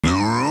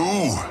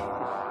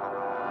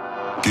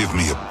Give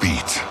me a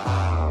beat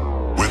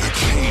with a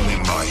cane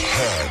in my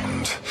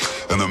hand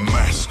and a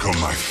mask on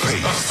my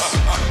face.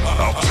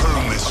 I'll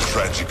turn this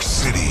tragic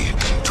city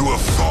to a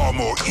far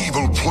more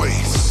evil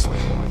place.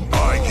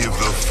 I give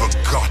the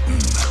forgotten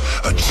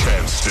a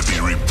chance to be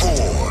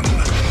reborn.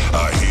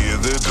 I hear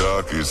their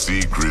darkest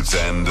secrets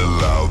and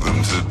allow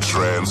them to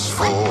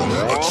transform.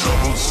 A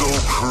troubled soul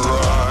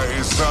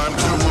cries, time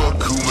to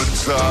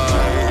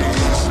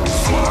akumatize.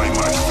 Fly,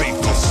 my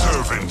faithful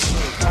servant,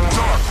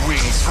 dark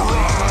wings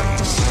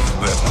rise.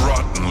 That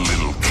rotten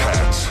little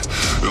cat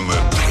and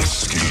that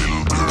pesky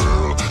little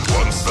girl.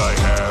 Once I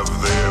have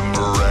their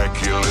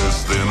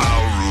miraculous, then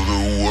I'll rule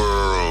the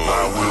world.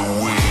 I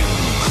will win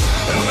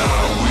and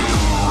I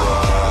will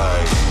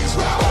rise.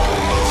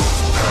 All of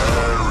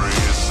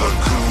Paris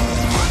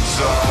akumatized.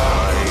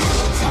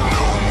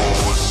 No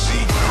more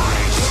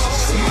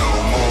secrets, no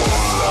more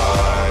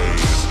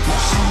lies.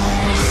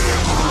 Soon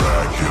they're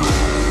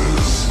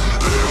miraculous.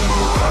 They're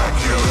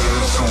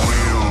miraculous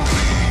will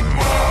be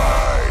mine.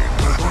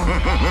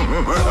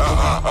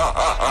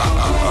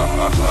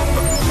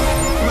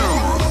 New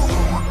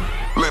room.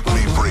 Let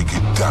me break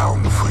it down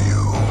for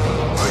you.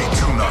 They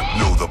do not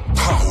know the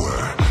power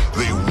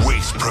they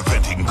waste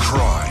preventing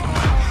crime.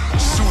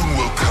 Soon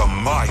will come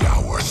my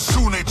hour.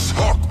 Soon it's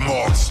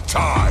Moth's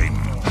time.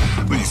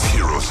 These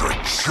heroes are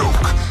a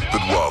joke,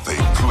 but while they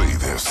play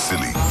their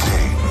silly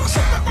games,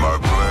 my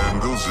plan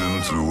goes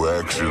into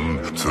action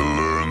to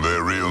learn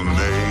their real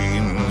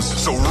names.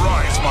 So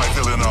rise, my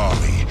villain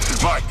army.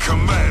 My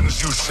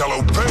commands you shall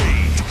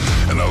obey,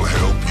 and I'll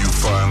help you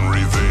find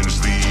revenge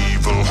the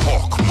evil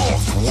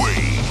Moth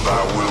way.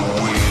 I will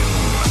win,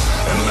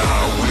 and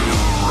I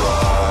will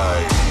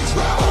rise.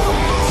 All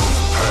of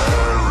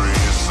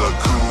Paris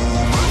akumatized.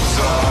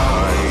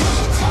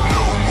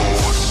 No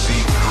more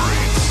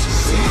secrets,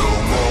 no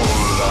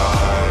more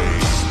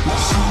lies.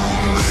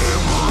 Soon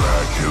they're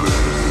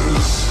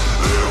miraculous.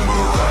 They're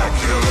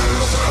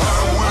miraculous. I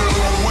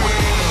will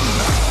win,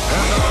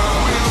 and I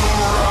will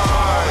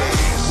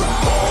rise.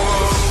 All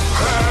of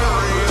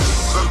Paris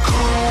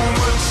akumatized.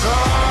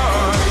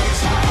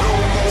 No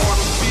more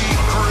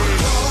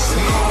secrets,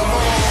 no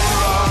more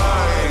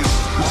lies.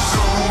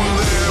 Soon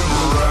they're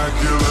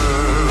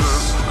miraculous.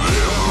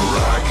 They're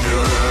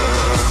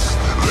miraculous.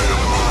 They're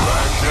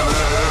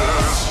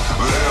miraculous.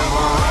 They're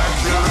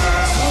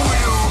miraculous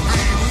will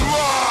be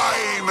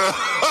mine.